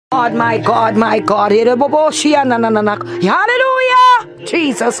God, my God, my God. Hallelujah.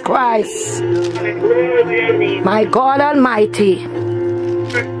 Jesus Christ. My God Almighty.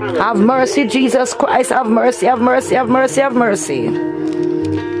 Have mercy, Jesus Christ. Have mercy, have mercy, have mercy, have mercy.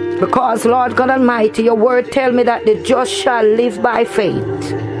 Because, Lord God Almighty, your word tell me that the just shall live by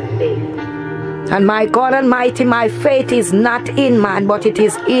faith. And my God Almighty, my faith is not in man, but it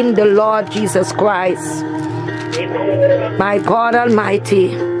is in the Lord Jesus Christ. My God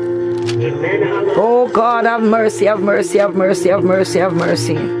Almighty. Oh God, have mercy, have mercy, have mercy, have mercy, have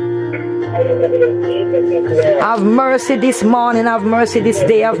mercy. Have mercy this morning, have mercy this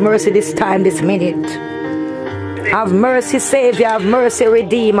day, have mercy this time, this minute. Have mercy, Savior, have mercy,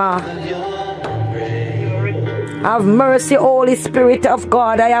 Redeemer. Have mercy, Holy Spirit of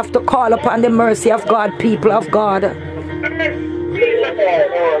God. I have to call upon the mercy of God, people of God.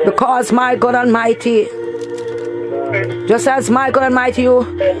 Because, my God Almighty, just as my God Almighty, you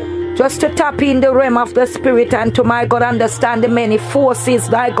just to tap in the realm of the Spirit and to, my God, understand the many forces,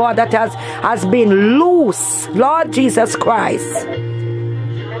 my God, that has been loose, Lord Jesus Christ.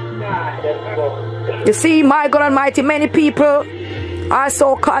 You see, my God Almighty, many people are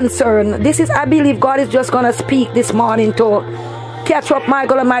so concerned. This is, I believe God is just going to speak this morning to catch up, my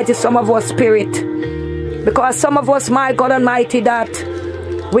God Almighty, some of our spirit. Because some of us, my God Almighty, that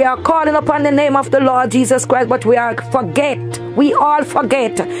we are calling upon the name of the Lord Jesus Christ, but we all forget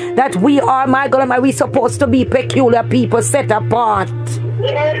that we are, my God Almighty, we supposed to be peculiar people set apart.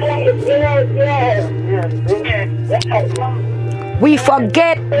 We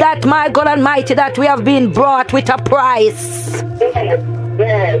forget that, my God Almighty, that we have been brought with a price.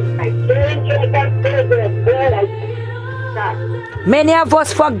 Many of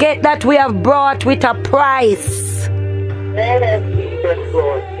us forget that we have brought with a price.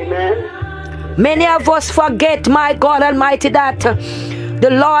 Many of us forget, my God Almighty, that the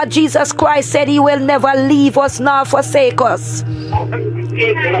Lord Jesus Christ said he will never leave us nor forsake us.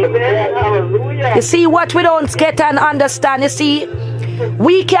 You see, what we don't get and understand, you see,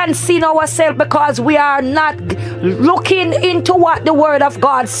 we can sin ourselves because we are not looking into what the word of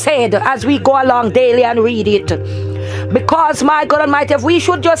God said as we go along daily and read it. Because, my God Almighty, if we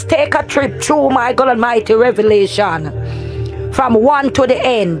should just take a trip through, my God Almighty, Revelation from 1 to the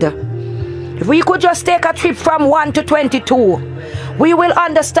end, if we could just take a trip from 1 to 22, we will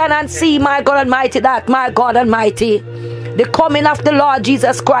understand and see, my God Almighty, that, my God Almighty, the coming of the Lord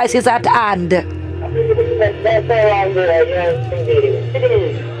Jesus Christ is at hand.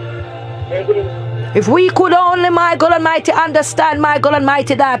 If we could only, my God Almighty, understand, my God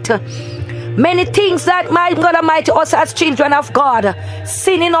Almighty, that many things that, my God Almighty, us as children of God,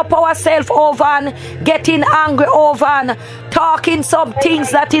 sinning up ourselves over and getting angry over and talking some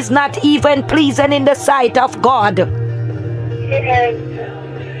things that is not even pleasing in the sight of God.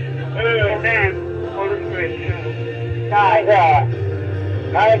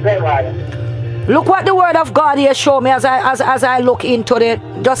 Look what the word of God here show me as I look into it,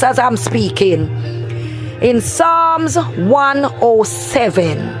 just as I'm speaking. In Psalms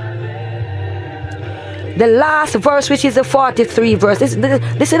 107, the last verse, which is the 43 verse. Listen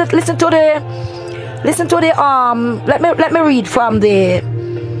to the let me read from the,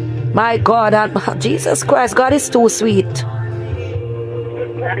 my God, Jesus Christ, God is too sweet.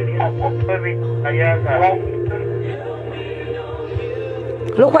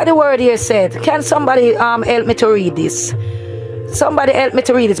 Look what the word here said. Can somebody help me to read this? Somebody help me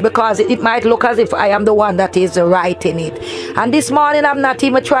to read this, because it might look as if I am the one that is writing it. And this morning I'm not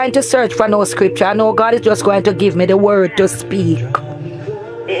even trying to search for no scripture. I know God is just going to give me the word to speak.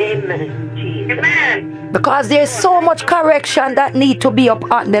 Amen. Amen. Because there's so much correction that need to be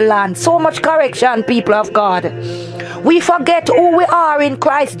up on the land. So much correction, people of God. We forget who we are in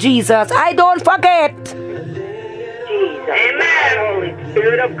Christ Jesus. I don't forget. Amen. Holy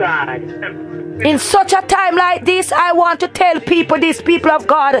Spirit of God. In such a time like this, I want to tell people, these people of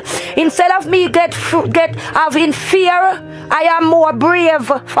God, instead of me having fear, I am more brave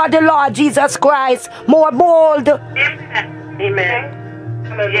for the Lord Jesus Christ, more bold. Amen. Amen.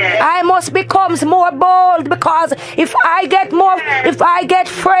 I must become more bold, because if I get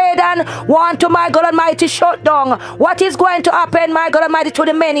afraid and want to, my God Almighty, shut down, what is going to happen, my God Almighty, to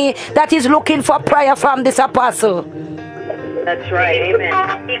the many that is looking for prayer from this apostle? That's right. Amen.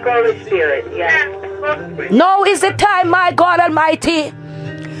 Speak, Holy Spirit. Yes. Now is the time, my God Almighty,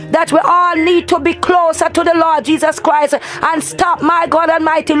 that we all need to be closer to the Lord Jesus Christ and stop, my God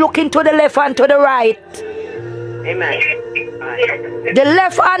Almighty, looking to the left and to the right. Amen. The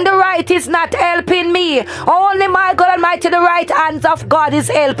left and the right is not helping me. Only my God Almighty, the right hands of God is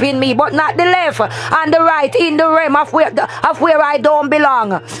helping me, but not the left and the right in the realm of where I don't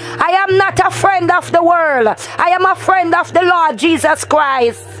belong. I am not a friend of the world. I am a friend of the Lord Jesus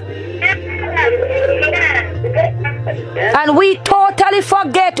Christ. And we totally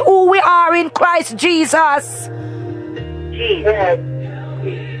forget who we are in Christ Jesus.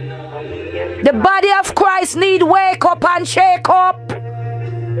 The body of Christ need wake up and shake up.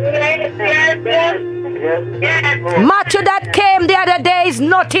 Matthew that came the other day is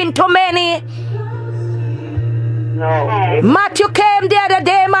nothing to many. Matthew came the other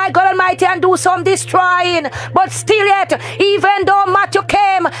day, my God Almighty, and do some destroying. But still yet, even though Matthew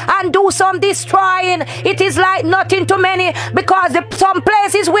came and do some destroying, it is like nothing to many, because some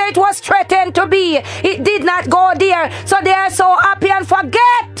places where it was threatened to be, it did not go there. So they are so happy and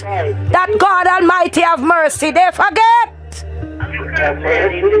forget that God Almighty have mercy. They forget.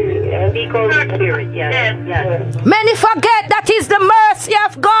 Many forget that is the mercy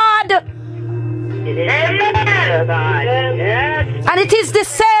of God. And it is the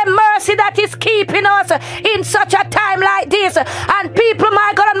same mercy that is keeping us in such a time like this. And people,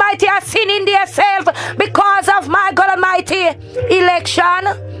 my God Almighty, are sinning themselves because of, my God Almighty, election,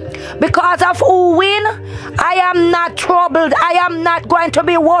 because of who win. I am not troubled. I am not going to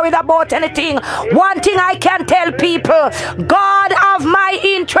be worried about anything. One thing I can tell people, God have my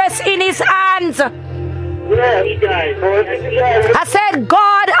interest in his hands. I said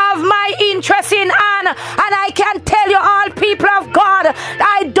God have my interest in hand, and I can tell you all people of God,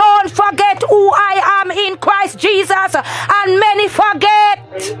 I don't forget who I am in Christ Jesus, and many forget.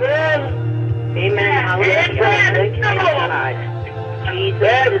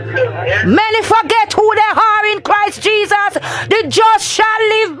 Many forget who they are in Christ Jesus. The just shall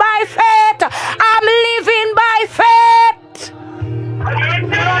live by faith. I'm living by faith.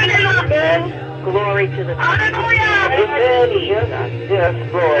 Glory to the God.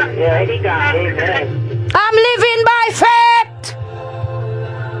 I'm living by faith.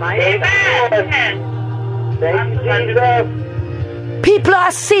 People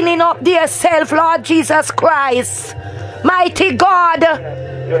are sinning up their self, Lord Jesus Christ. Mighty God.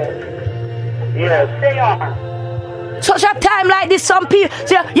 Yes, they are. Such a time like this, some people,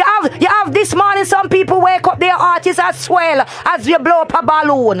 you have this morning, some people wake up, their heart is as swell as you blow up a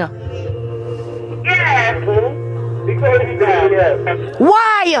balloon. Yes.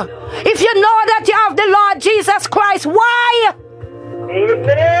 Why? If you know that you have the Lord Jesus Christ, why?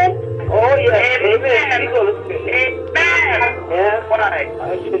 Amen. Oh yes. Amen. Amen.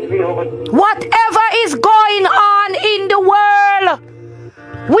 Whatever is going on in the world,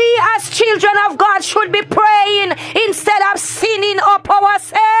 we as children of God should be praying instead of sinning up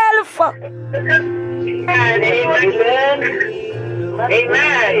ourselves. Amen.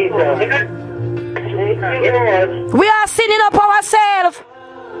 Amen. We are sinning up ourselves.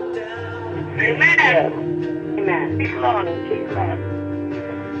 Amen.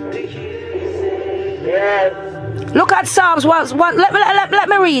 Yes. Look at Psalms 1. Let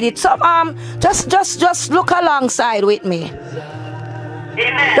me read it. So, just look alongside with me.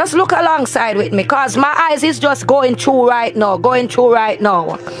 Amen. Just look alongside with me, because my eyes is just going through right now.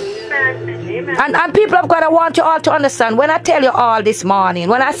 And people of God, I want you all to understand, when I tell you all this morning,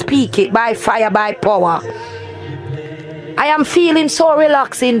 when I speak it by fire, by power, I am feeling so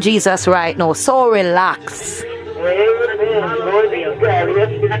relaxed in Jesus right now. So relaxed.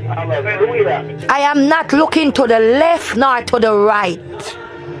 I am not looking to the left nor to the right.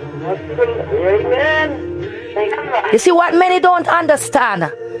 You see what many don't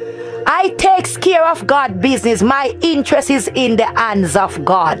understand? I take care of God's business. My interest is in the hands of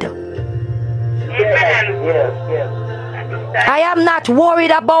God. I am not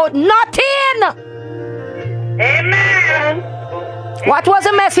worried about nothing. Amen. What was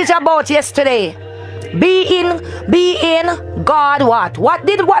the message about yesterday? Be in God. What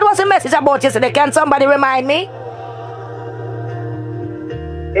was the message about yesterday? Can somebody remind me?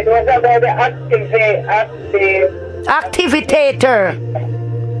 It was about the activator.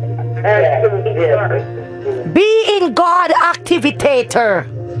 Be in God activator.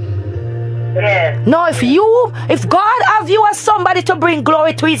 Yes. Now if God have you as somebody to bring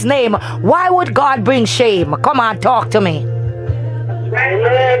glory to his name, why would God bring shame? Come on, talk to me.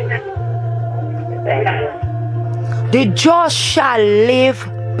 The just shall live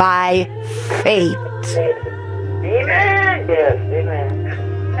by faith. Amen. Yes, amen.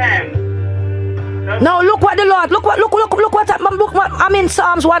 Now look what the Lord, look what I'm in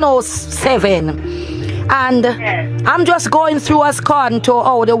Psalms 107. And I'm just going through as according to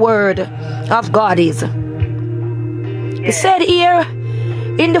how the word of God is. He said here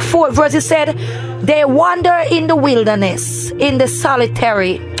in the 4th verse, he said, they wander in the wilderness, in the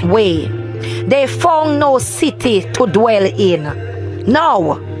solitary way. They found no city to dwell in.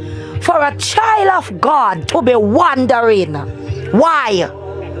 Now, for a child of God to be wandering, why?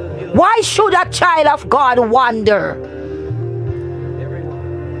 Why should a child of God wander?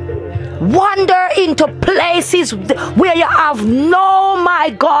 Wander into places where you have no, my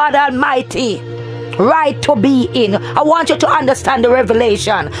God Almighty, right to be in. I want you to understand the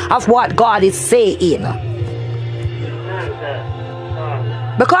revelation of what God is saying.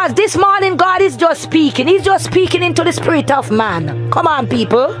 Because this morning God is just speaking. He's just speaking into the spirit of man. Come on,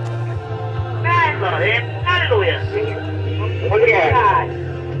 people.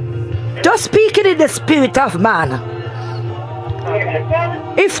 Just speaking in the spirit of man.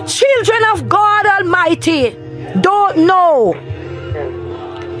 If children of God Almighty don't know,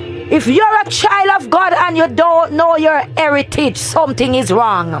 if you're a child of God and you don't know your heritage, something is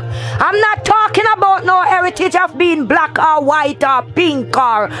wrong. I'm not talking about no heritage of being black or white or pink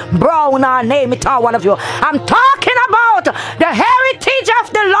or brown or name it or one of you. I'm talking about the heritage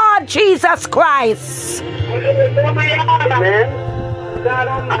of the Lord Jesus Christ.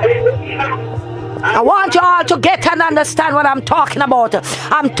 I want you all to get and understand what I'm talking about.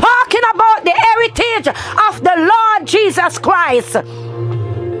 I'm talking about the heritage of the Lord Jesus Christ.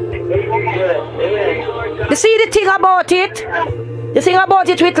 You see the thing about it? The thing about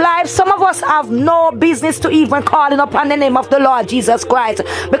it with life, some of us have no business to even calling upon the name of the Lord Jesus Christ.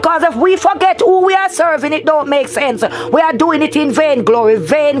 Because if we forget who we are serving, it don't make sense. We are doing it in vain glory.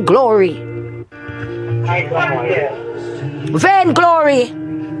 Vain glory. Vain glory.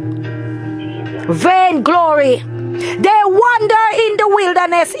 Vain glory. They wander in the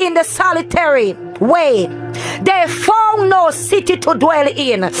wilderness in the solitary way. They found no city to dwell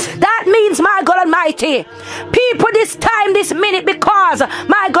in. That means, my God Almighty, people this time, this minute, because,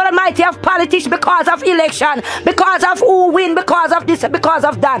 my God Almighty, of politics, because of election, because of who win, because of this, because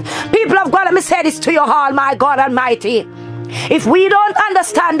of that. People of God, let me say this to you all, my God Almighty. If we don't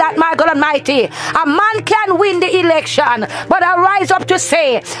understand that, my God Almighty, a man can win the election, but I rise up to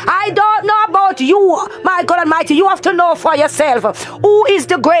say, I don't know about you, my God Almighty. You have to know for yourself who is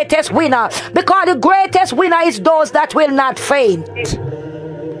the greatest winner, because the greatest winner is those that will not faint.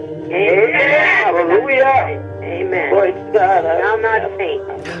 Hallelujah. Amen. I'll not faint.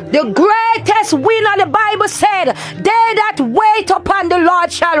 The greatest winner, the Bible said, they that wait upon the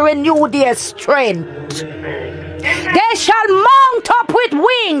Lord shall renew their strength. They shall mount up with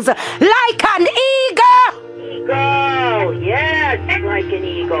wings like an eagle. Eagle, yes, like an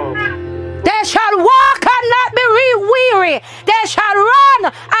eagle. They shall walk and not be weary. They shall run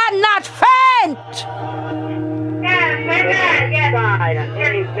and not faint. Amen.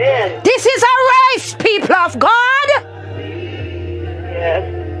 This is a race, people of God. Yes.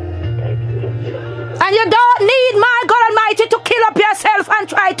 And you don't need, my God Almighty, to kill up yourself and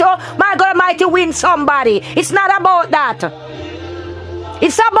try to, my God Almighty, win somebody. It's not about that.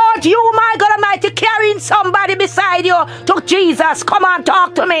 It's about you, my God Almighty, carrying somebody beside you to Jesus. Come on,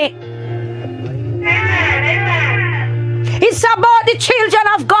 talk to me. It's about the children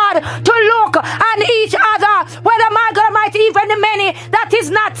of God to look on each other, whether, my God Almighty, even the many that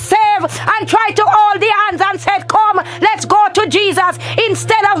is not saved, and try to hold the hands and say, come, let's go to Jesus,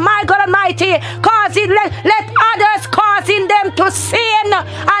 instead of, my God Almighty, causing, let others causing them to sin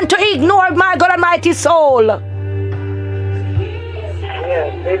and to ignore, my God Almighty, soul.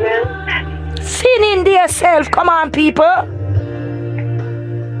 Yes. Amen. Sin in themselves. Come on, people.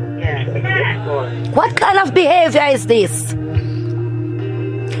 What kind of behavior is this?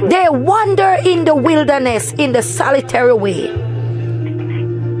 They wander in the wilderness in the solitary way.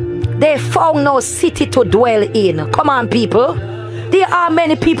 They found no city to dwell in. Come on, people. There are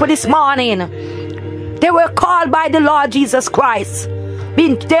many people this morning. They were called by the Lord Jesus Christ.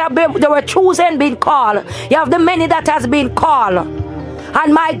 They were chosen, been called. You have the many that has been called.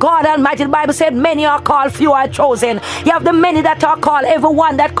 And my God Almighty, the Bible said, many are called, few are chosen. You have the many that are called,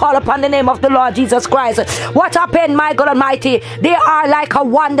 everyone that call upon the name of the Lord Jesus Christ. What happened, my God Almighty? They are like a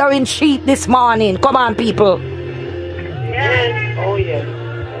wandering sheep this morning. Come on, people. Yes. Oh, yes.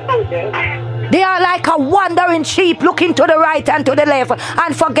 Oh, yes. They are like a wandering sheep, looking to the right and to the left,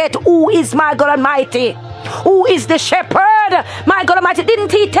 and forget who is, my God Almighty, who is the shepherd. My God Almighty,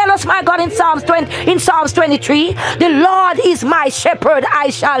 didn't he tell us, my God, in Psalms 23, the Lord is my shepherd, I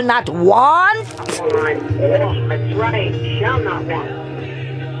shall not want. That's right, shall not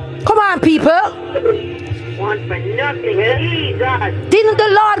want. Come on, people. Want for nothing, Jesus. Didn't the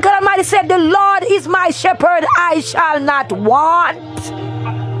Lord God Almighty say, the Lord is my shepherd, I shall not want?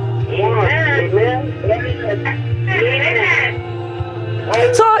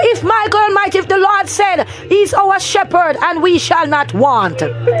 So if my God Almighty, if the Lord said He's our shepherd and we shall not want,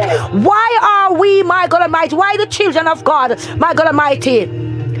 why are we, my God Almighty, why the children of God, my God Almighty,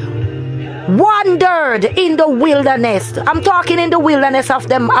 wandered in the wilderness? I'm talking in the wilderness of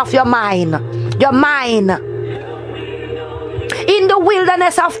your mind. Your mind. In the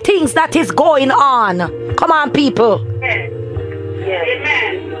wilderness of things that is going on. Come on, people.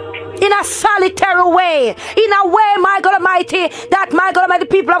 In a solitary way, in a way, my God Almighty, that my God Almighty,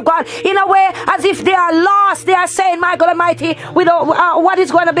 people of God, in a way as if they are lost, they are saying, my God Almighty, we don't, what is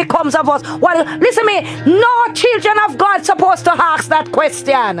going to become of us? Listen to me, no children of God supposed to ask that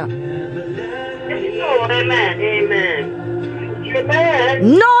question. Amen.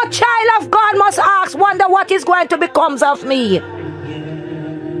 No child of God must ask, wonder what is going to become of me.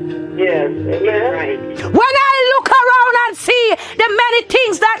 Yes, amen. Right. When I look around and see the many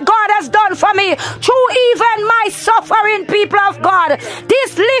things that God has done for me, through even my suffering, people of God,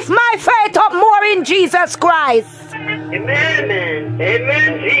 this lift my faith up more in Jesus Christ. Amen.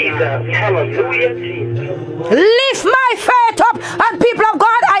 Amen, Jesus. Hallelujah, Jesus. Lift my faith up, and people of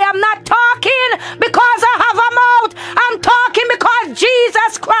God, I am not talking because I have a mouth. I'm talking because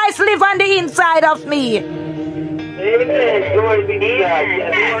Jesus Christ lives on the inside of me. Amen. Glory be to God.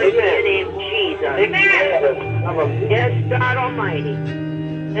 Glory be to the name of Jesus. Amen. Yes, God Almighty.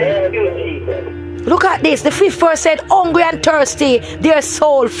 Thank you, Jesus. Look at this. The 5th verse said, hungry and thirsty, their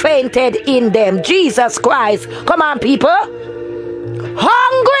soul fainted in them. Jesus Christ. Come on, people.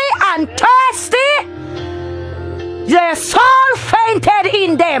 Hungry and thirsty, their soul fainted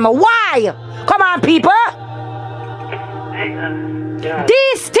in them. Why? Come on, people.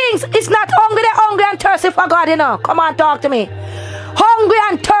 These things is not hungry. They're hungry and thirsty for God, you know. Come on, talk to me. Hungry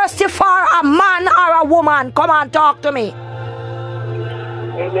and thirsty for a man or a woman. Come on, talk to me.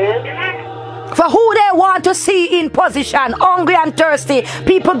 Amen. For who they want to see in position. Hungry and thirsty.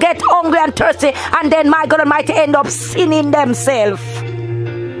 People get hungry and thirsty, and then my God Almighty end up sinning themselves.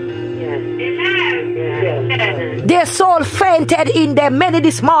 Yes. Their soul fainted in them. Many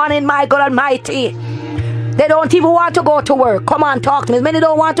this morning, my God Almighty, they don't even want to go to work. Come on, talk to me. Many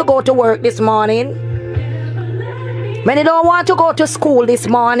don't want to go to work this morning. Many don't want to go to school this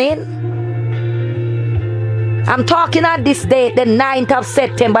morning. I'm talking on this day, the 9th of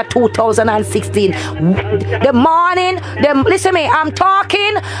September 2016. The morning, listen to me, I'm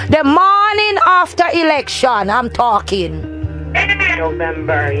talking the morning after election. I'm talking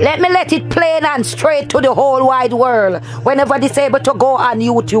November. Yes. let it plain and straight to the whole wide world. Whenever it's able to go on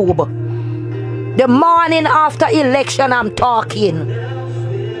YouTube. The morning after election, I'm talking.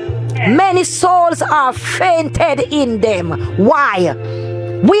 Many souls are fainted in them. Why?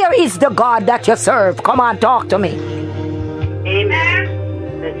 Where is the God that you serve? Come on, talk to me.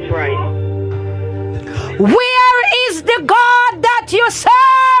 Amen. That's right. Where is the God that you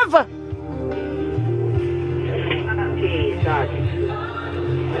serve? Jesus.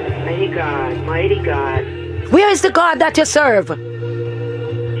 Mighty God. Mighty God. Where is the God that you serve?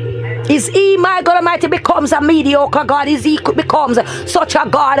 Is He, my God Almighty, becomes a mediocre God? Is He becomes such a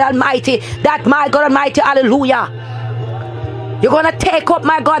God Almighty that, my God Almighty, hallelujah, you're going to take up,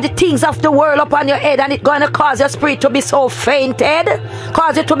 my God, the things of the world upon your head, and it's going to cause your spirit to be so fainted,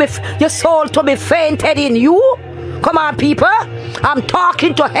 cause it to be, your soul to be fainted in you? Come on, people. I'm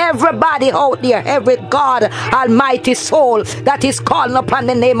talking to everybody out there, every God Almighty soul that is calling upon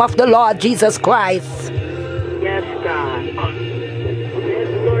the name of the Lord Jesus Christ. Yes, God. Yes,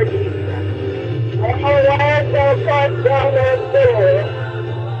 Lord Jesus.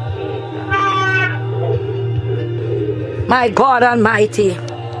 My God Almighty.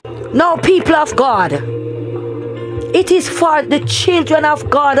 No, people of God, it is for the children of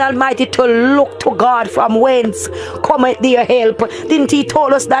God Almighty to look to God from whence cometh their help. Didn't He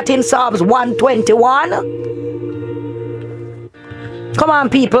told us that in Psalms 121? Come on,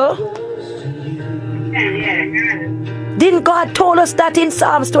 people. Didn't God told us that in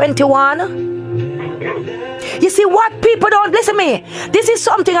Psalms 21? You see, what people don't, listen to me, this is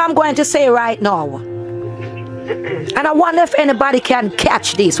something I'm going to say right now, and I wonder if anybody can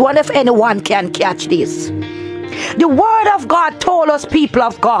catch this. Wonder if anyone can catch this. The word of God told us, people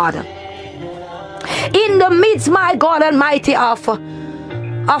of God, in the midst, my God Almighty, of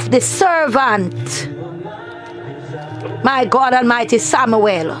the servant, my God Almighty,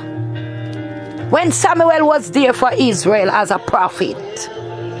 Samuel, when Samuel was there for Israel as a prophet,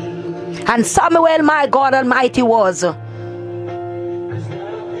 and Samuel, my God Almighty, was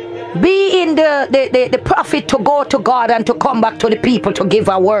being the prophet to go to God and to come back to the people to give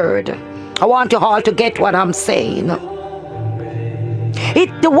a word. I want you all to get what I'm saying.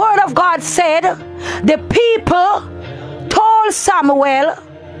 The word of God said, the people told Samuel.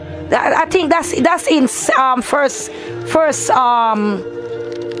 I think that's in first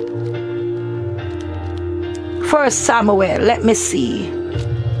Samuel. Let me see.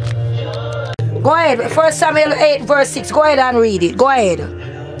 Go ahead. 1 Samuel 8 verse 6. Go ahead and read it. Go ahead.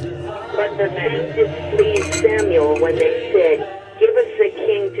 But the men displeased Samuel when they said, "Give us a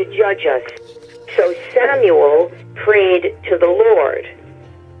king to judge us." So Samuel prayed to the Lord.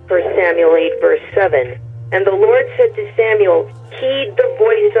 1 Samuel 8 verse 7. And the Lord said to Samuel, "Heed the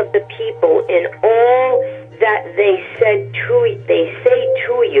voice of the people in all that they say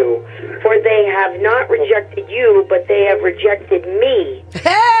to you, for they have not rejected you, but they have rejected me.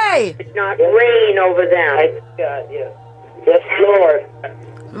 Hey! Did not reign over them." Yes, Lord.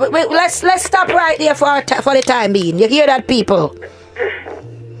 Wait, let's stop right there for the time being. You hear that, people?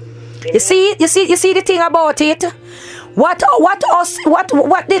 You see the thing about it. What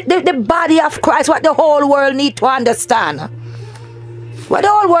the body of Christ, what the whole world need to understand. What the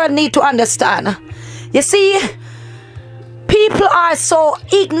whole world need to understand. You see, people are so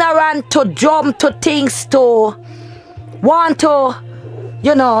ignorant to jump to things, to want to,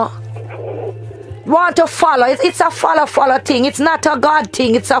 want to follow. It's a follow thing. It's not a God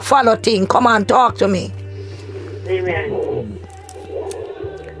thing. It's a follow thing. Come on, talk to me. Amen.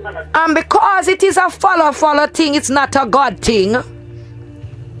 And because it is a follow thing, it's not a God thing.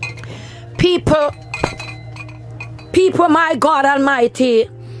 People, my God Almighty,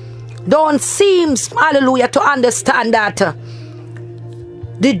 don't seem, hallelujah, to understand that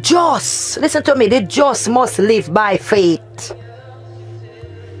the just, listen to me, the just must live by faith.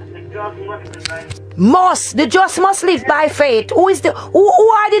 The just must live by faith. Who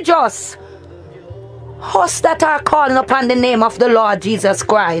are the just? Us that are calling upon the name of the Lord Jesus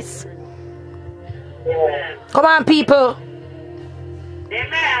Christ. Come on, people.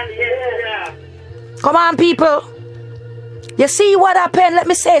 Amen. Come on, people. You see what happened? Let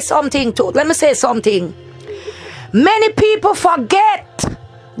me say something. Many people forget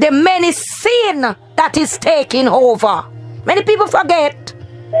the many sin that is taking over. Many people forget.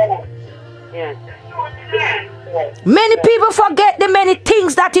 Yes. Many people forget the many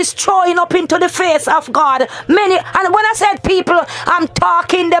things that is throwing up into the face of God. Many, and when I said people, I'm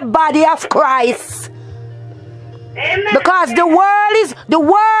talking the body of Christ. Amen. Because the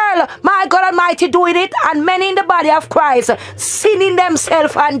world, my God Almighty, doing it, and many in the body of Christ sinning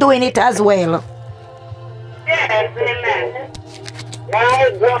themselves and doing it as well. Yes, amen.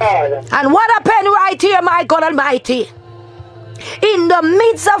 My God. And what happened right here, my God Almighty? In the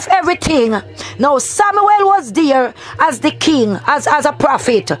midst of everything, now Samuel was there as the king, as a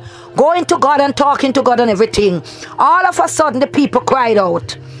prophet, going to God and talking to God and everything. All of a sudden the people cried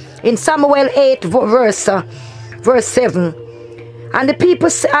out in Samuel 8 verse 7. And the people,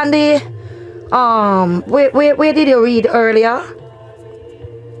 and the where did you read earlier?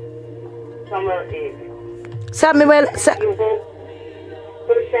 Samuel 8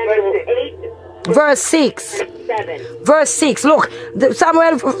 verse 6. Verse 6. Look,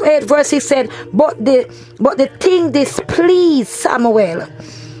 Samuel 8 verse 6 said, but the thing displeased Samuel.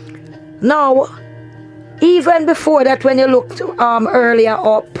 Now, even before that, when you looked earlier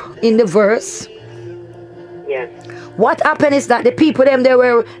up in the verse, yes, what happened is that the people them they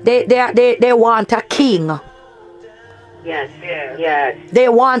want a king. Yes, yes. They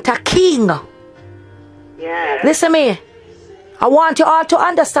want a king. Yes. Listen to me. I want you all to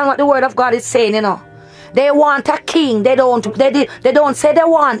understand what the word of God is saying, They want a king. They don't say they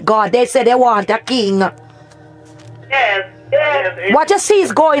want God. They say they want a king. Yes. Yes. What you see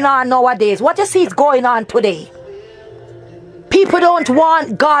is going on nowadays. What you see is going on today. People don't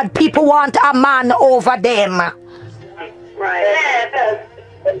want God. People want a man over them. Right. Yes.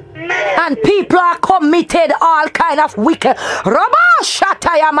 And people are committed all kind of wicked.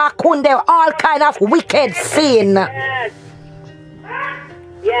 All kind of wicked sin. Yes.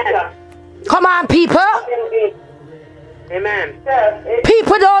 Yes. Come on, people. Amen.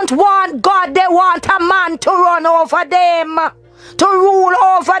 People don't want God. They want a man to run over them, to rule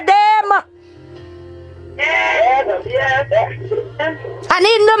over them. Yes. Yes. And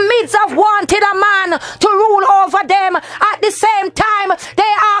in the midst of wanting a man to rule over them, at the same time,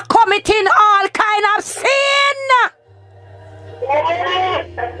 they are committing all kind of sin.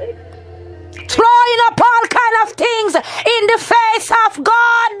 Throwing up all kind of things in the face of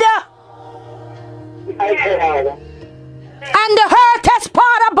God. And the hurtest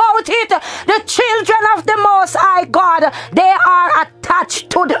part about it, the children of the Most High God, they are attached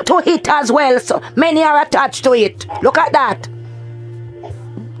to it as well. So many are attached to it. Look at that.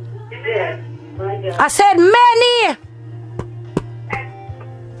 I said many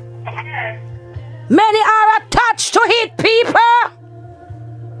Many are attached to it, people.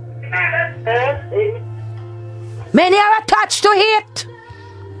 Many are attached to it.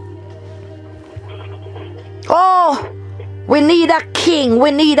 Oh, we need a king.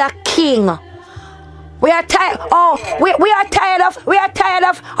 We need a king. We are tired. Oh, we are tired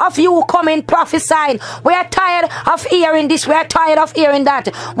of you coming prophesying. We are tired of hearing this. We are tired of hearing that.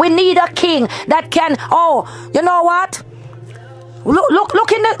 We need a king that can. Oh, you know what?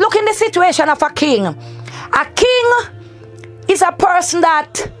 Look in the situation of a king. A king is a person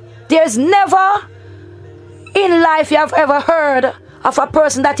that there's never in life you have ever heard of a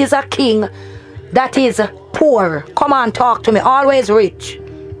person that is a king that is poor. Come on, talk to me. Always rich.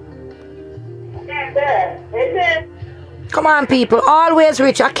 Come on, people. Always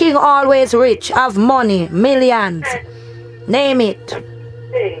rich. A king always rich. Have money. Millions. Name it.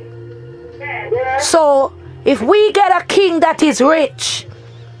 So, if we get a king that is rich,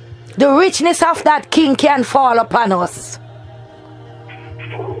 the richness of that king can fall upon us.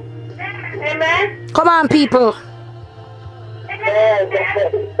 Amen. Come on, people.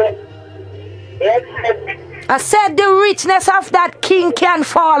 I said the richness of that king can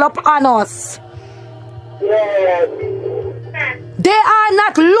fall upon us. They are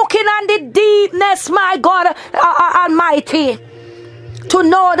not looking on the deepness, my God Almighty, to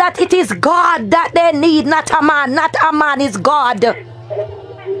know that it is God that they need, not a man. Not a man, is God.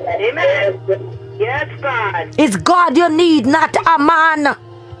 Amen. Yes, God. It's God you need, not a man.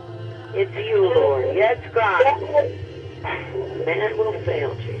 It's you, Lord. Yes, God. Man will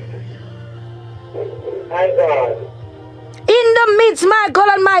fail, Jesus. My God. In the midst, my God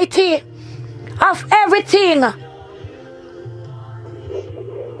Almighty, of everything.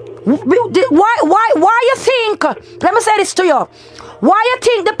 Why you think, let me say this to you, why you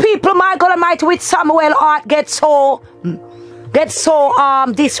think the people, my God Almighty, with Samuel heart get so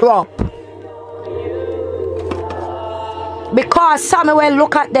disrupt? Because Samuel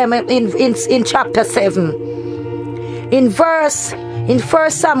look at them in chapter 7. In 1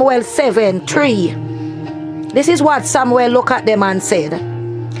 Samuel 7:3. This is what Samuel look at them and said.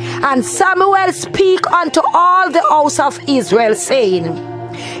 And Samuel speak unto all the house of Israel, saying,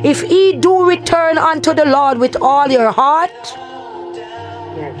 if ye do return unto the Lord with all your heart,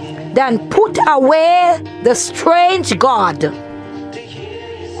 then put away the strange God.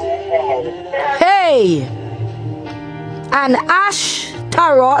 Hey! And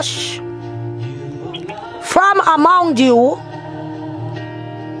Ashtarosh from among you,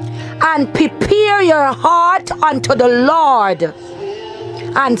 and prepare your heart unto the Lord,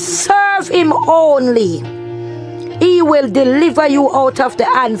 and serve him only. He will deliver you out of the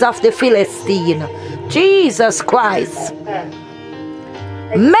hands of the Philistine. Jesus Christ.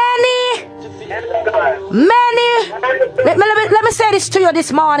 Many, let me say this to you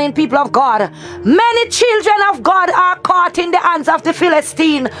this morning, people of God. Many children of God are caught in the hands of the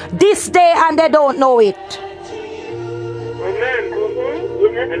Philistine this day, and they don't know it.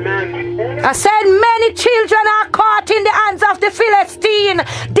 I said many children are caught in the hands of the Philistine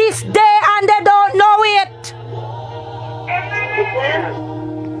this day, and they don't know it.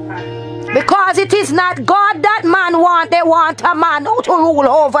 Because it is not God that man want. They want a man to rule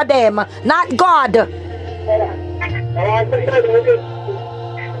over them, not God.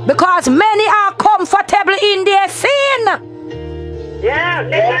 Because many are comfortable in their sin.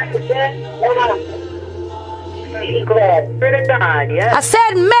 I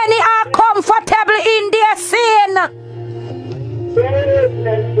said many are comfortable in their sin.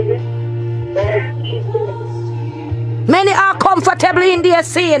 Many are comfortable in their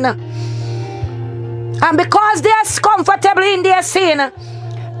sin. And because they are comfortable in their sin,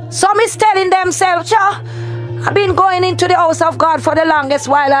 some is telling themselves, I've been going into the house of God for the longest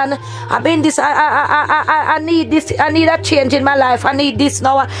while, and I've been this, I need this, I need a change in my life, I need this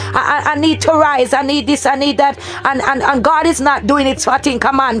now, I need to rise, I need this, I need that, and God is not doing it, so I think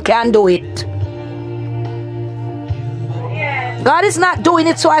a man can do it. God is not doing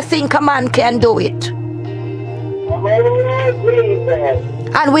it, so I think a man can do it.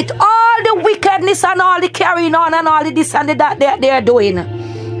 And with all the wickedness and all the carrying on and all the this and the that they are doing,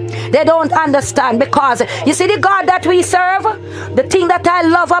 they don't understand. Because you see the God that we serve, the thing that I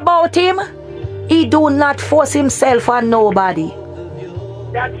love about him, he do not force himself on nobody.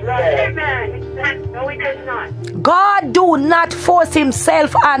 That's right. Amen. No, he does not. God do not force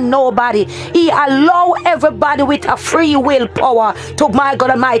himself on nobody. He allow everybody with a free will power to, my God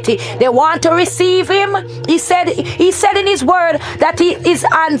Almighty. They want to receive him. He said in his word that his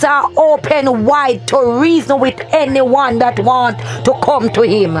hands are open wide to reason with anyone that want to come to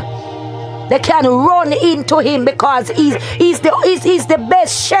him. They can run into him because he's the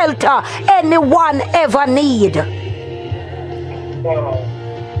best shelter anyone ever need.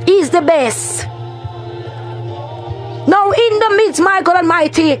 He's the best. Now in the midst, my God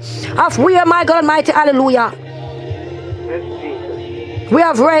Almighty, of where, my God Almighty, hallelujah, we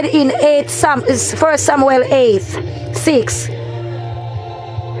have read in 1 Samuel 8:6.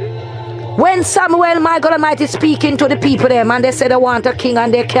 When Samuel, my God Almighty, speaking to the people them, and they said they want a king,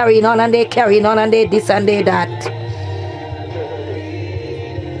 and they carrying on, and they carrying on, and they this and they that.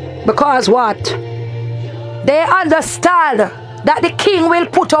 Because what? They understand that the king will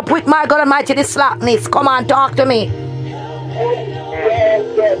put up with, my God Almighty, the slackness. Come on, talk to me.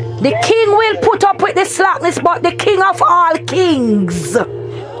 The king will put up with the slackness, but the king of all kings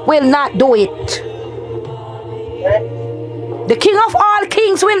will not do it. The king of all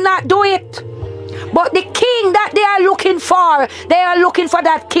kings will not do it. But the king that they are looking for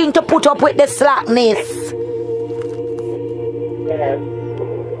that king to put up with the slackness.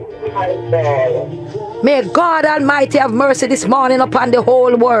 May God Almighty have mercy this morning upon the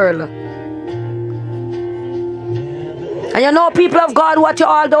whole world. And you know, people of God, what you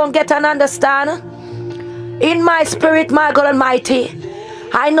all don't get and understand? In my spirit, my God Almighty,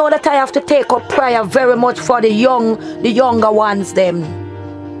 I know that I have to take up prayer very much for the younger ones, them.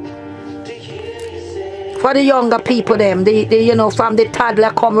 For the younger people, them. You know, from the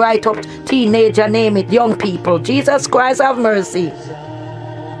toddler come right up, teenager, name it, young people. Jesus Christ, have mercy.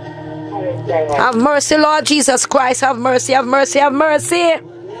 Have mercy, Lord Jesus Christ, have mercy, have mercy, have mercy.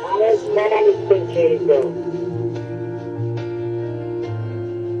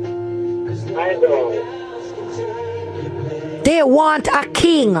 They want a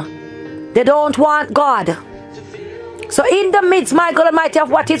king. They don't want God. So in the midst, my God Almighty, of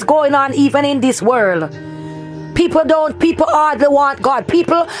what is going on even in this world, people hardly want God.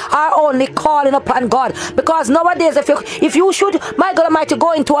 People are only calling upon God. Because nowadays, if you should, my God Almighty,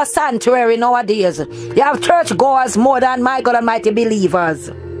 go into a sanctuary nowadays, you have church goers more than, my God Almighty, believers.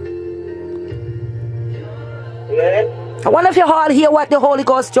 Yes. I wonder if you all hear what the Holy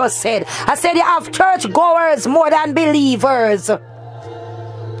Ghost just said. I said you have church goers more than believers.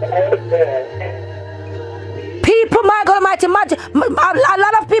 People, my God Almighty, a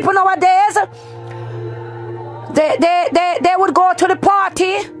lot of people nowadays, they would go to the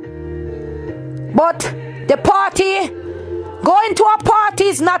party, but the party, going to a party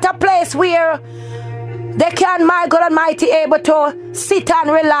is not a place where they can, my God Almighty, able to sit and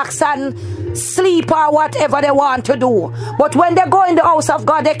relax and sleep or whatever they want to do. But when they go in the house of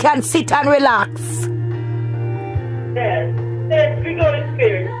God, they can sit and relax. Yes, we go to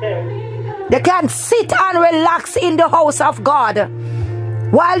spirit. Yes. They can sit and relax in the house of God,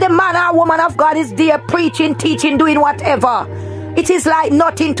 while the man or woman of God is there preaching, teaching, doing whatever. It is like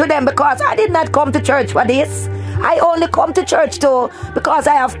nothing to them, because I did not come to church for this. I only come to church because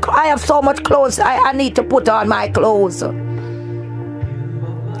I have so much clothes. I need to put on my clothes.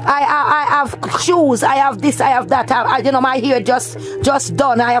 I have shoes, I have this, I have that. You know, my hair just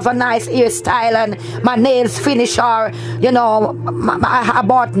done. I have a nice hairstyle and my nails finished. Or, you know, I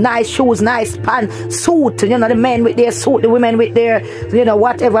bought nice shoes, nice pants, suit. You know, the men with their suit, the women with their, you know,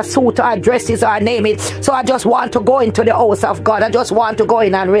 whatever suit or dresses or name it. So I just want to go into the house of God. I just want to go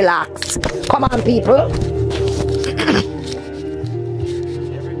in and relax. Come on, people.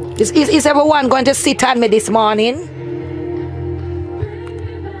 Is everyone going to sit on me this morning?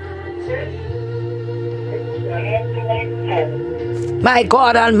 My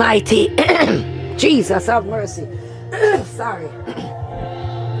God Almighty. Jesus, have mercy. Sorry.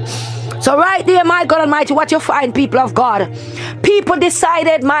 So right there, my God Almighty, what you find, people of God, people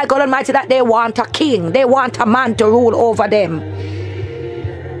decided, my God Almighty, that they want a king. They want a man to rule over them.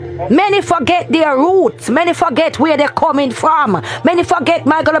 Many forget their roots. Many forget where they're coming from. Many forget,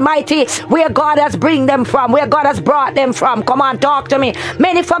 my God Almighty, where God has bring them from, where God has brought them from. Come on, talk to me.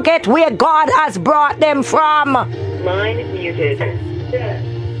 Many forget where God has brought them from. Line muted.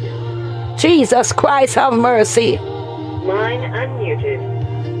 Jesus Christ, have mercy. Line unmuted.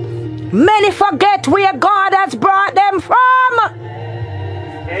 Many forget where God has brought them from.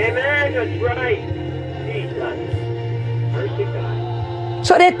 Amen. That's right. Jesus. Mercy God.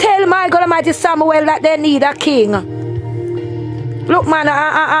 So they tell, my God Almighty, Samuel that they need a king. Look, man,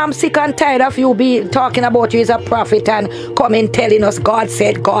 I'm sick and tired of you be talking about you as a prophet and coming telling us God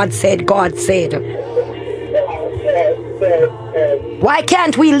said, God said, God said. Why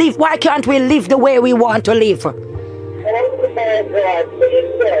can't we live? Why can't we live the way we want to live?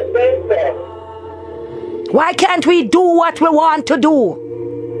 Why can't we do what we want to do?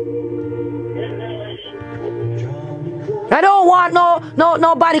 I don't want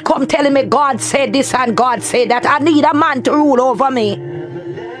nobody come telling me God said this and God said that. I need a man to rule over me.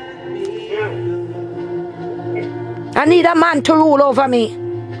 I need a man to rule over me.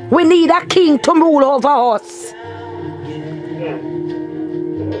 We need a king to rule over us.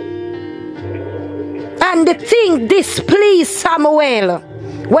 And the thing displeased Samuel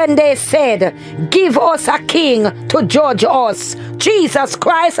when they said, give us a king to judge us. Jesus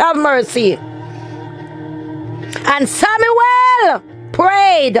Christ, have mercy. And Samuel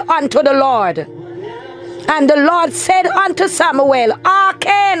prayed unto the Lord. And the Lord said unto Samuel,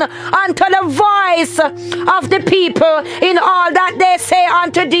 hearken unto the voice of the people in all that they say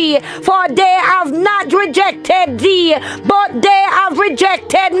unto thee, for they have not rejected thee, but they have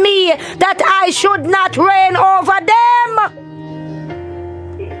rejected me, that I should not reign over them.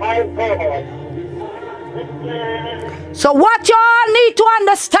 So what you all need to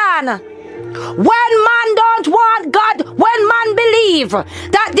understand, when man don't want God, when man believe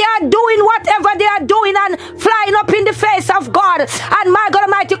that they are doing whatever they are doing and flying up in the face of God, and my God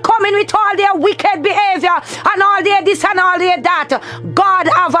Almighty coming with all their wicked behavior and all their this and all their that, God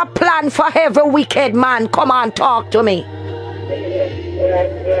have a plan for every wicked man. Come on, talk to me.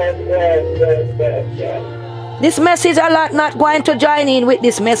 This message, a lot not going to join in with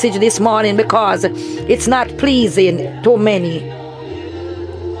this message this morning because it's not pleasing to many.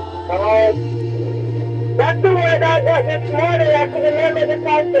 That's the word I got this morning. I can remember the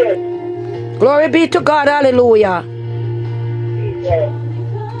passage. Glory be to God. Hallelujah.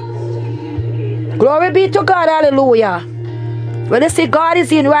 Glory be to God. Hallelujah. When you see God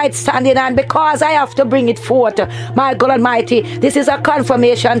is in right standing, and because I have to bring it forth, my God Almighty, this is a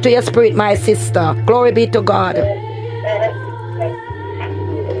confirmation to your spirit, my sister. Glory be to God.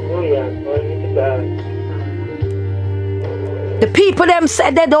 The people them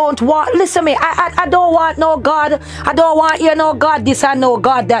said they don't want, listen me, I don't want no God. I don't want you no God this and no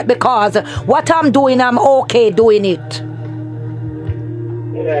God that, because what I'm doing, I'm okay doing it.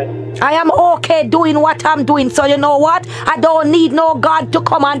 I am okay doing what I'm doing. So you know what? I don't need no God to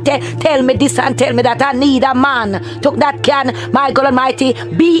come and tell me this and tell me that. I need a man that can, my God Almighty,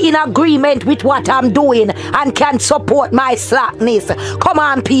 be in agreement with what I'm doing and can support my slackness. Come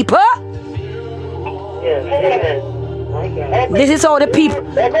on, people. Yes, this is how the people,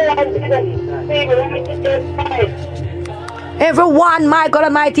 everyone, my God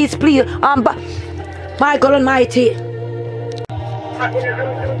Almighty, is pleased. My God Almighty. I'm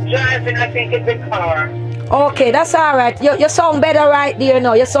driving, I think it's a car. Okay, that's all right. You sound better right there.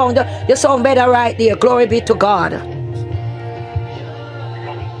 No, you sound better right there. Glory be to God.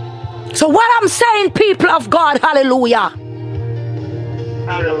 So what I'm saying, people of God, hallelujah.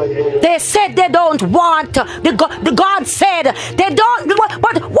 They said they don't want, the God said they don't,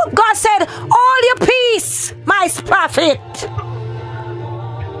 but what God said, all your peace, my prophet,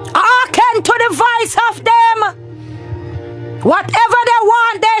 hearken to the voice of them. Whatever they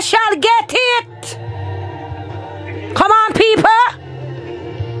want, they shall get it. Come on, people.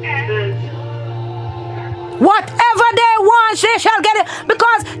 Whatever they want, they shall get it,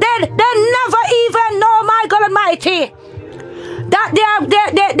 because they never even know, my God Almighty, that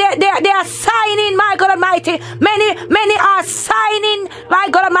they are signing, my God Almighty. Many are signing, my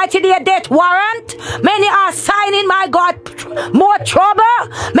God Almighty, their death warrant. Many are signing, my God, more trouble.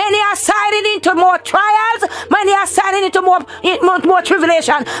 Many are signing into more trials. Many are signing into more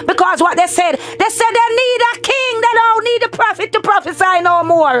tribulation, because what they said they need a king. They don't need a prophet to prophesy no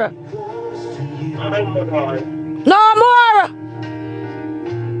more. No more.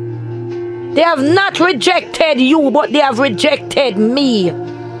 They have not rejected you, but they have rejected me,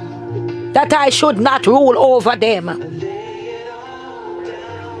 that I should not rule over them.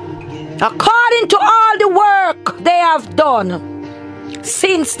 According to all the work they have done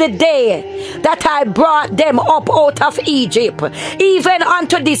since the day that I brought them up out of Egypt, even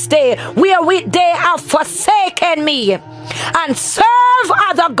unto this day, wherewith they have forsaken me and serve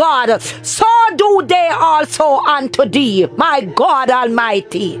other gods, so do they also unto thee, my God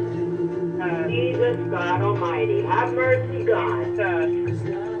Almighty. Jesus, God Almighty, have mercy, God.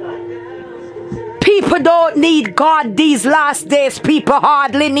 People don't need God these last days. People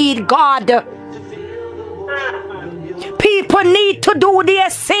hardly need God. People need to do their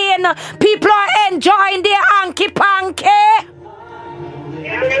sin. People are enjoying their hanky-panky.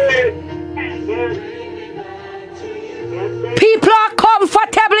 People are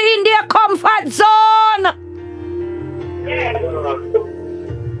comfortable in their comfort zone.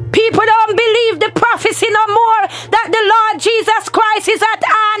 People don't believe the prophecy no more that the Lord Jesus Christ is at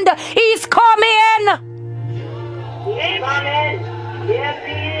hand. He's coming.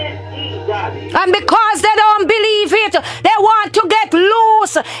 And because they don't believe it, Spirit. They want to get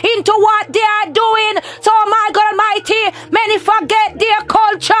loose into what they are doing. So, my God Almighty, many forget their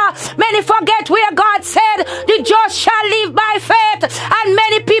culture. Many forget where God said, the just shall live by faith. And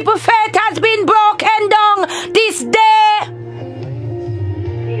many people, faith has been broken down this day.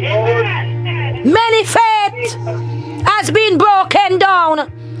 Many faith has been broken down.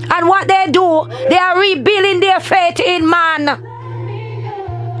 And what they do, they are rebuilding their faith in man.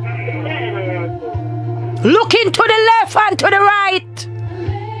 Looking to the left and to the right.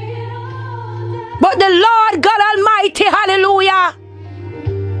 But the Lord God Almighty, hallelujah,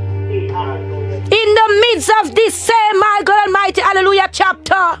 in the midst of this same, my God Almighty, hallelujah,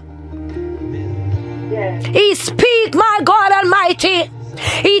 chapter, He speak, my God Almighty.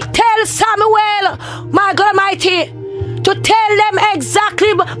 He tells Samuel, my God Almighty, to tell them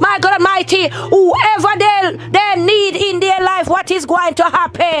exactly, my God Almighty, whoever they need in their life, what is going to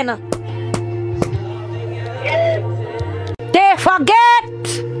happen. They forget.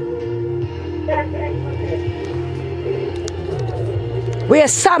 Where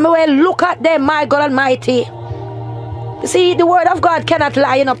Samuel look at them, my God Almighty. You see, the word of God cannot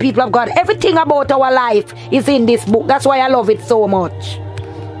lie, you know, people of God. Everything about our life is in this book. That's why I love it so much.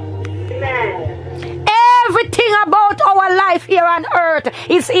 Amen. Everything about our life here on earth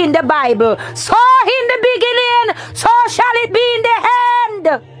is in the Bible. So in the beginning, so shall it be in the end.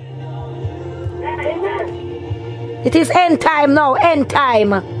 Amen. It is end time now, end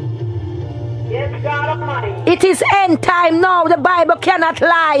time. Yes, God Almighty. It is end time now. The Bible cannot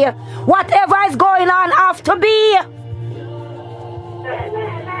lie. Whatever is going on have to be.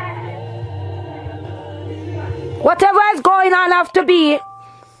 Whatever is going on have to be.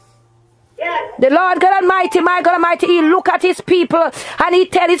 The Lord God Almighty, my God Almighty, He look at His people and He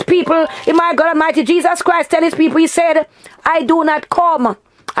tell His people, my God Almighty, Jesus Christ tell His people, He said, I did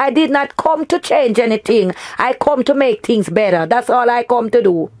not come to change anything. I come to make things better. That's all I come to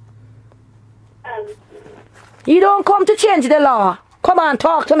do. You don't come to change the law. Come on,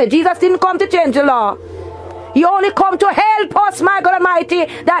 talk to me. Jesus didn't come to change the law. He only come to help us, my God Almighty,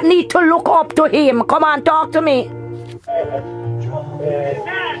 that need to look up to Him. Come on, talk to me.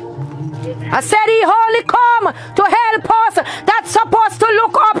 I said He only come to help us that's supposed to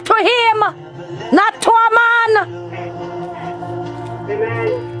look up to Him, not to a man.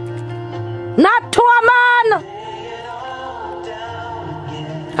 Not to a man.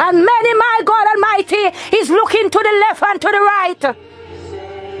 And many, my God Almighty, is looking to the left and to the right.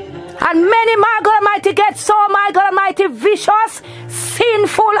 And many, my God Almighty, get so, my God Almighty, vicious,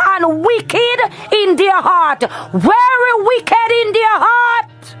 sinful, and wicked in their heart. Very wicked in their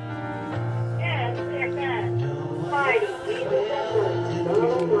heart.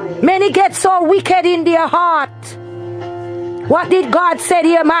 Many get so wicked in their heart. What did God say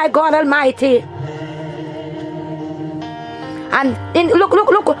here, my God Almighty? And look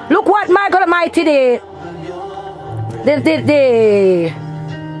what my God Almighty did.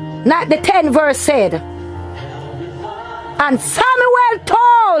 Not the 10th verse said. And Samuel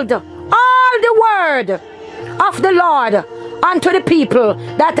told all the word of the Lord unto the people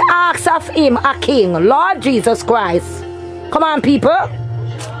that asked of him a king, Lord Jesus Christ. Come on, people.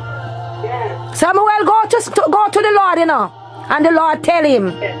 Samuel go to the Lord, you know, and the Lord tell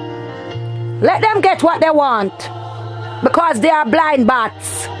him, let them get what they want, because they are blind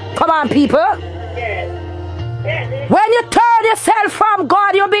bats. Come on, people. When you turn yourself from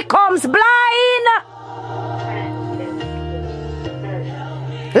God, you becomes blind.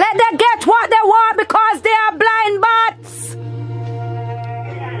 Let them get what they want, because they are blind bats.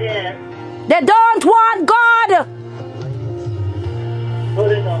 They don't want God.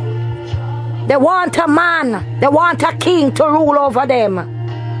 They want a man. They want a king to rule over them.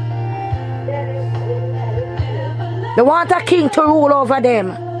 They want a king to rule over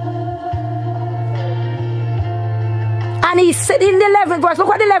them. And he said in the 11th verse, look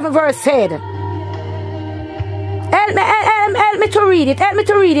what the 11th verse said. Help me to read it. Help me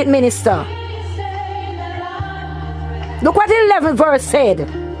to read it, minister. Look what the 11th verse said.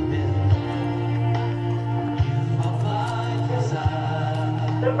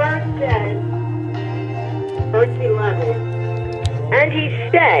 The verse says, verse 11, and he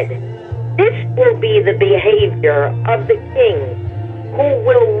said, this will be the behavior of the king who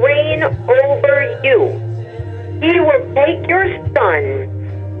will reign over you. He will take your sons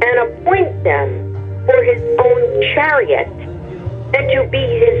and appoint them for his own chariot and to be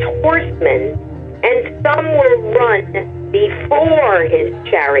his horsemen, and some will run before his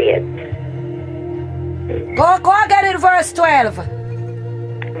chariots. Go again in verse 12.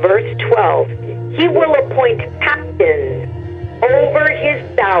 Verse 12, he will appoint captains over his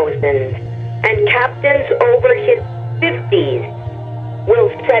thousands and captains over his 50s, will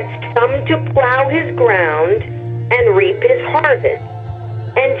set some to plow his ground and reap his harvest,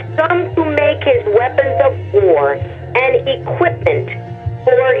 and some to make his weapons of war and equipment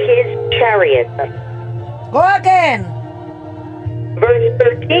for his chariots. Go again. Verse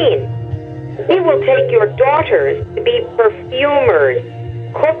 13. He will take your daughters to be perfumers,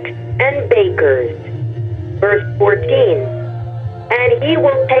 cooks, and bakers. Verse 14. And he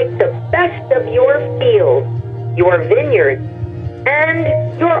will take the best of your fields, your vineyards, and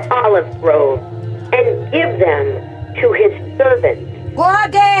your olive groves, and give them to his servants. Go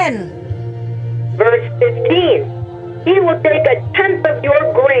again. Verse 15. He will take 1/10 of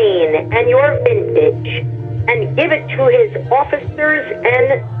your grain and your vintage, and give it to his officers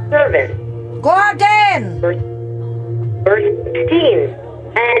and servants. Go again. Verse 16.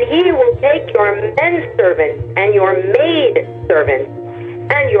 And he will take your men servants and your maid servants,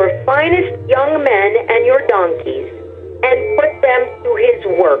 and your finest young men and your donkeys, and put them to his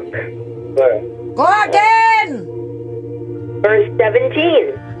work. Go again. Verse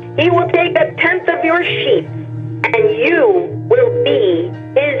 17. He will take 1/10 of your sheep, and you will be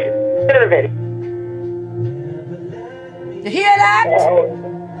his servant. You hear that?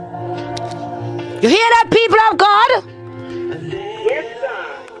 You hear that, people of God? Yes,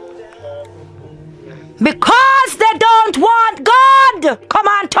 God. Because they don't want God. Come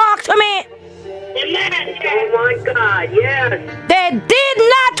on, talk to me. Amen. Oh my God, yes. They did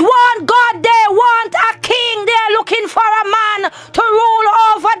not want God. They want a king. They're looking for a man to rule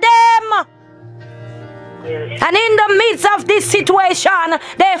over them. Yes. And in the midst of this situation,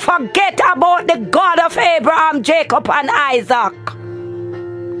 they forget about the God of Abraham, Jacob, and Isaac.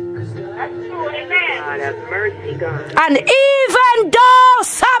 God have mercy, God. And even though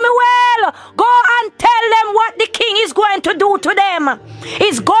Samuel go and tell them what the king is going to do to them,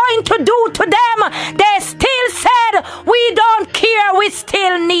 is going to do to them, they still said, we don't care, we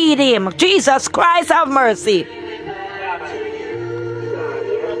still need him. Jesus Christ have mercy.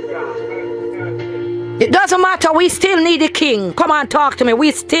 It doesn't matter, we still need the king. Come on, talk to me.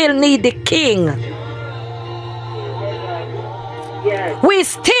 We still need the king. Yes. We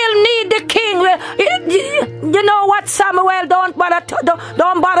still need the king. You know what, Samuel? Don't bother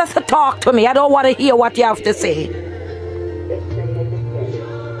to talk to me. I don't want to hear what you have to say.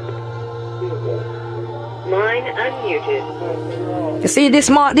 Mine unmuted. You see, this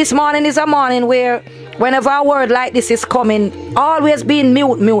morning is a morning where whenever a word like this is coming, always being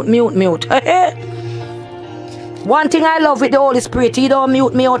mute. One thing I love with the Holy Spirit, he don't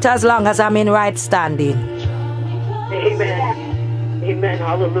mute me out as long as I'm in right standing. Amen. Amen.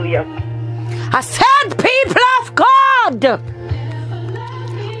 Hallelujah. I said, people of God,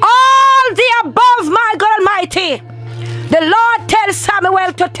 all the above, my God Almighty, the Lord tells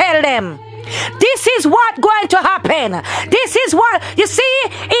Samuel to tell them, this is what going to happen. This is what, you see,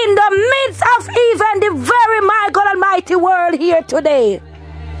 in the midst of even the very, my God Almighty, world here today,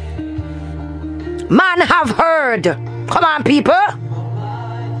 man have heard. Come on, people.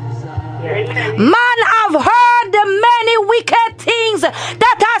 Man have heard the many wicked things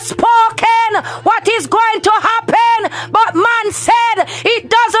that are spoken, what is going to happen, but man said it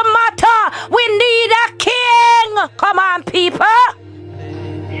doesn't matter, we need a king. Come on, people.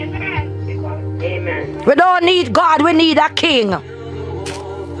 Amen. We don't need God, we need a king.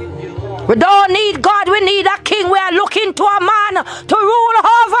 We don't need God, we need a king. We are looking to a man to rule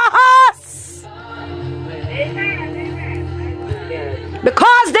over us.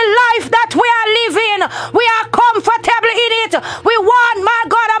 Because the life that we are living, we are comfortable in it. We want, my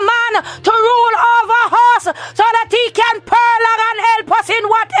God, a man to rule over us so that he can along and help us in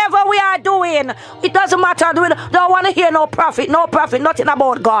whatever we are doing. It doesn't matter. We don't want to hear no prophet, nothing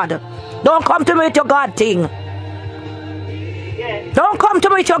about God. Don't come to me with your God thing. Don't come to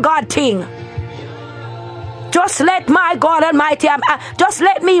me with your God thing. Just let my God Almighty, just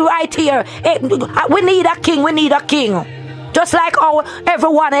let me right here. We need a king, we need a king. Just like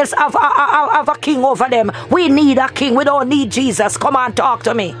everyone else have a king over them. We need a king. We don't need Jesus. Come on, talk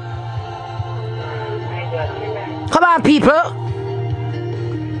to me. Come on, people.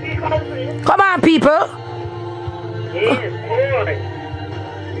 Come on, people.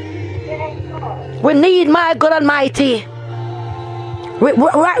 We need my God Almighty.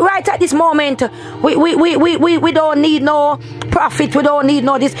 Right at this moment, we don't need no prophet. We don't need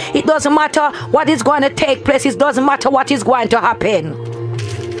no this. It doesn't matter what is going to take place. It doesn't matter what is going to happen.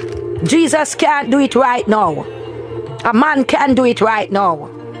 Jesus can't do it right now. A man can do it right now.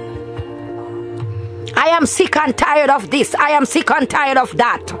 I am sick and tired of this. I am sick and tired of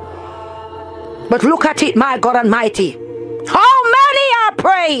that. But look at it, my God Almighty. How many are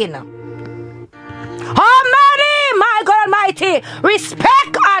praying? How many, my Almighty,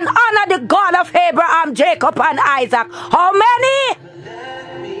 respect and honor the God of Abraham, Jacob, and Isaac. How many?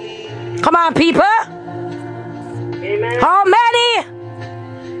 Come on, people. Amen. How many?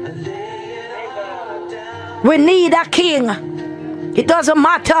 We need a king. It doesn't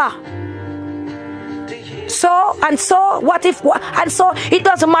matter. So it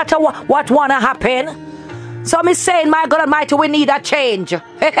doesn't matter what wanna happen. So I'm saying, my God Almighty, we need a change.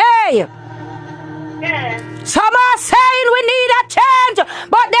 Hey. Yes. Some are saying we need a change,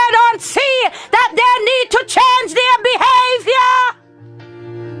 but they don't see that they need to change their behavior.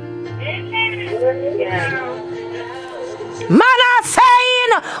 Yes. Man are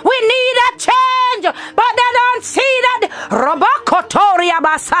saying we need a change, but they don't see that. Robakotoria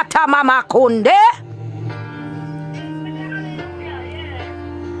basata mama kunde.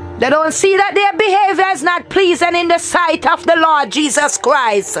 They don't see that their behavior is not pleasing in the sight of the Lord Jesus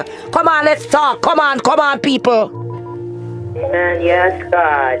Christ. Come on, let's talk. Come on, people. Amen. Yes,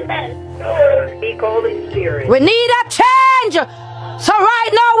 God. Speak, Holy Spirit. We need a change. So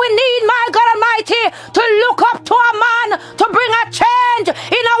right now we need, my God Almighty, to look up to a man to bring a change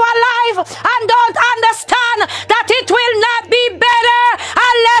in our life, and don't understand that it will not be better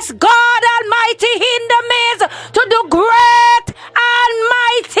unless God Almighty in the midst to do great and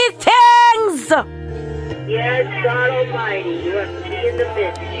mighty things. Yes, God Almighty, you have to be in the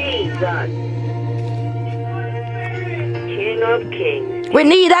midst. Jesus, King of Kings. We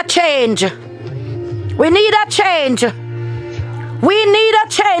need a change. We need a change. We need a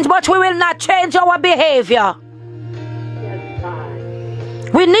change, but we will not change our behavior. Yes,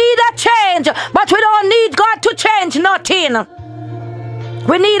 God. We need a change, but we don't need God to change nothing.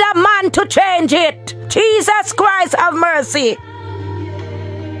 We need a man to change it. Jesus Christ, have mercy.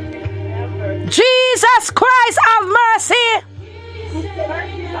 Jesus Christ, have mercy.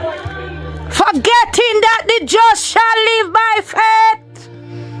 Forgetting that the just shall live by faith.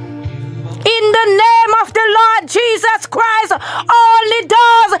 In the name of the Lord Jesus Christ, only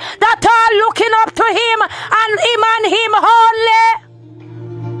those that are looking up to him and him only.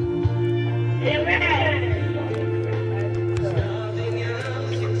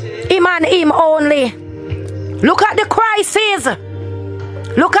 Him and him only. Look at the crisis.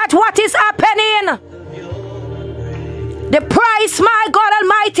 Look at what is happening. The price, my God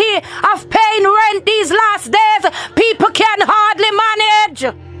Almighty, of paying rent these last days, people can hardly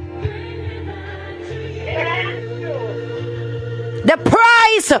manage. The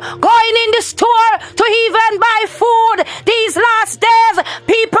price going in the store to even buy food these last days,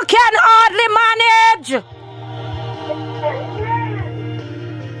 people can hardly manage.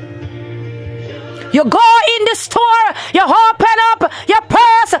 You go in the store, you open up your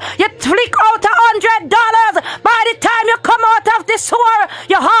purse, you flick out $100. By the time you come out of the store,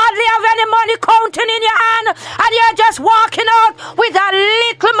 you hardly have any money counting in your hand, and you're just walking out with a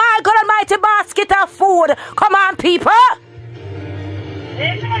little, my God Almighty, basket of food. Come on, people.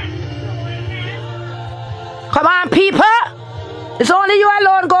 Come on, people. It's only you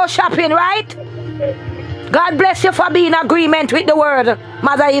alone go shopping, right? God bless you for being in agreement with the word,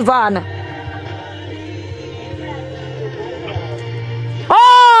 Mother Yvonne.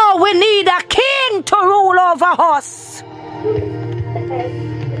 Oh, we need a king to rule over us.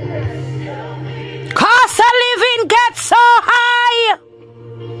 Cost of living gets so high.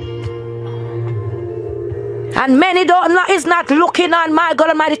 And many is not looking on, my God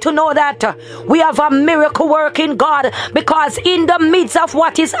Almighty, to know that we have a miracle working God, because in the midst of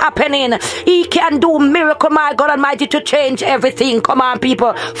what is happening, he can do miracle, my God Almighty, to change everything. Come on,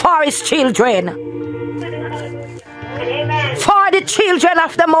 people, for his children. Amen. For the children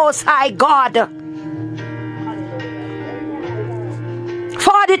of the Most High God.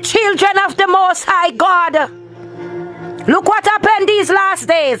 For the children of the Most High God. Look what happened these last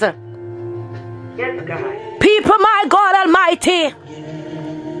days. Yes, God. People, my God Almighty,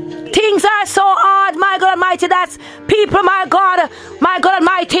 things are so hard, my God Almighty, that people, my God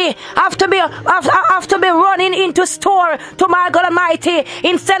Almighty, have to be running into store to, my God Almighty,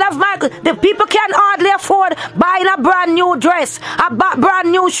 instead of the people can hardly afford buying a brand new dress,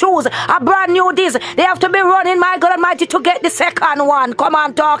 brand new shoes, a brand new this. They have to be running, my God Almighty, to get the second one. Come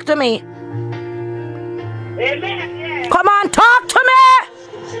on, talk to me. Amen. Come on, talk to me.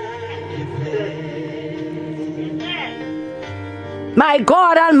 My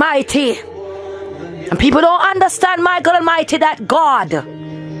God Almighty. And people don't understand, my God Almighty, that God,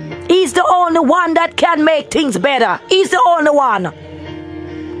 he's the only one that can make things better. He's the only one.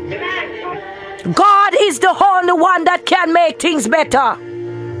 God is the only one that can make things better.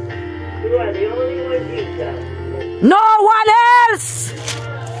 You are the only one, Jesus. No one else.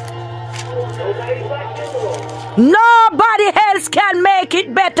 Nobody else can make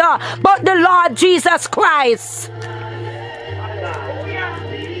it better but the Lord Jesus Christ.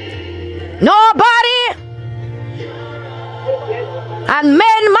 Nobody. And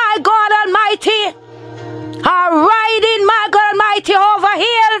men, my God Almighty, are riding, my God Almighty, over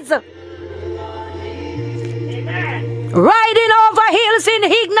hills. Riding over hills in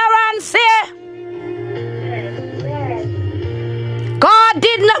ignorance.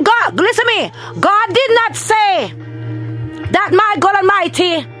 Listen to me. God did not say that, my God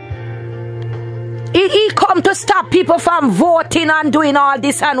Almighty, He come to stop people from voting and doing all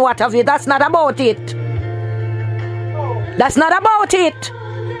this and what have you. That's not about it. That's not about it.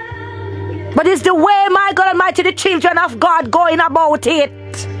 But it's the way, my God Almighty, the children of God going about it.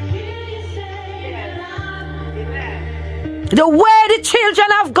 The way the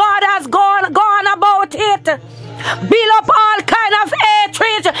children of God has gone about it. Build up all kind of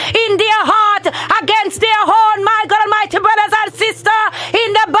hatred in their heart against their own, my God Almighty, brothers and sisters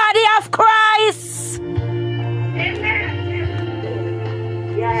in the body of Christ.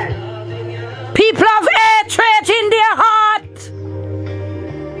 Yes. People of hatred in their heart.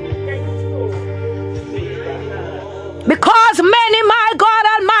 Because many, my God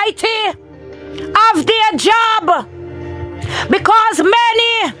Almighty, have their job. Because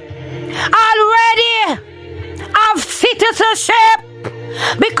many already have citizenship.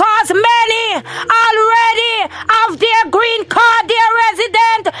 Because many already have their green card, their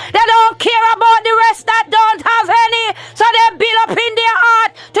resident. They don't care about the rest that don't have any. So they build up in their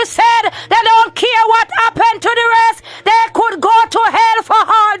heart to say they don't care what happened to the rest. They could go to hell for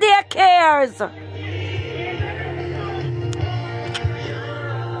all their cares.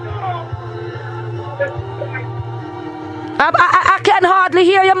 I can hardly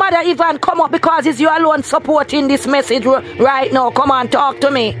hear your mother even come up because it's you alone supporting this message right now. Come on, talk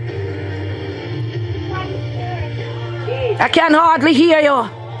to me. I can hardly hear you.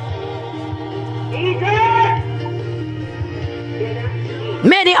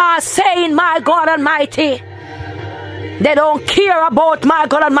 Many are saying, my God Almighty, they don't care about, my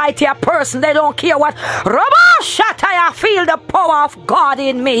God Almighty, a person. They don't care what. I feel the power of God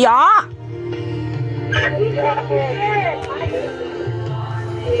in me, yeah?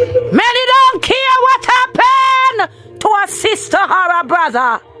 Many don't care what happened to a sister or a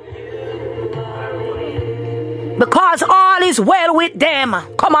brother, because all is well with them.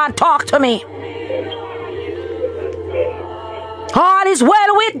 Come on, talk to me. All is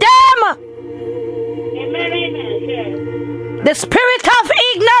well with them. The spirit of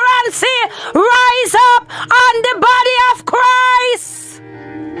ignorance rise up on the body of Christ.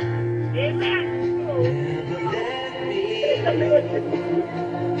 Amen.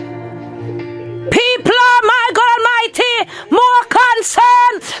 People are, my God Almighty, more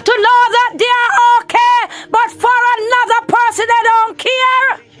concerned to know that they are okay, but for another person they don't care.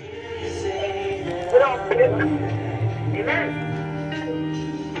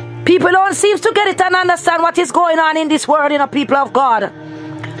 People don't seem to get it and understand what is going on in this world, people of God.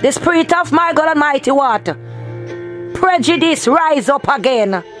 The spirit of, my God Almighty, what? Prejudice rise up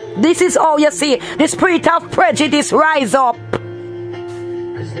again. This is all you see. The spirit of prejudice rise up.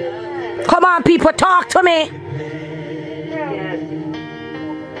 Come on, people, talk to me.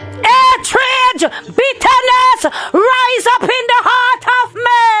 Hatred, bitterness rise up in the heart of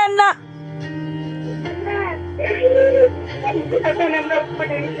men.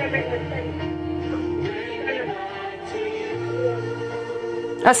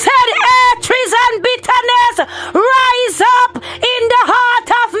 I said hatred and bitterness rise up in the heart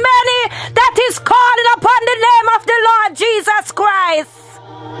of many that is calling upon the name of the Lord Jesus Christ.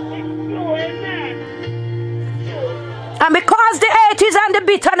 And because the hatred and the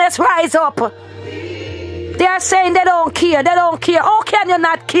bitterness rise up, they are saying they don't care, they don't care. How can you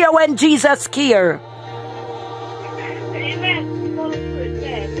not care when Jesus cares?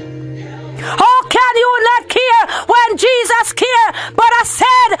 How can you not care when Jesus cares? But I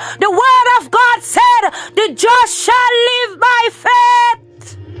said, the word of God said, the just shall live by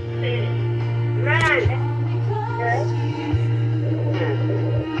faith.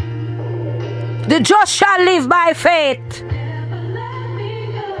 The just shall live by faith.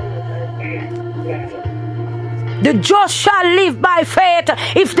 The just shall live by faith.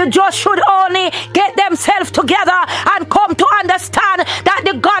 If the just should only get themselves together and come to understand that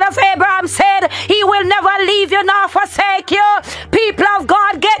the God of Abraham said he will never leave you nor forsake you. People of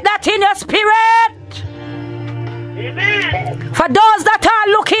God, get that in your spirit. Amen. For those that are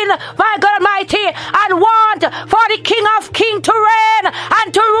looking, my God Almighty, and want for the King of Kings to reign and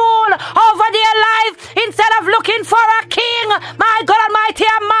to rule over their life, instead of looking for a king, my God Almighty,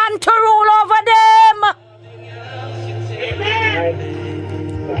 a man to rule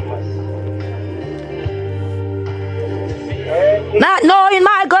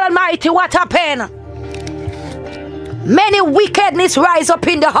what happened? Many wickedness rise up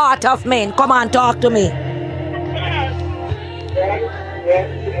in the heart of men. Come on, talk to me.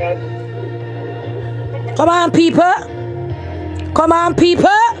 Come on, people. Come on, people.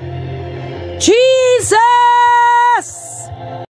 Jesus.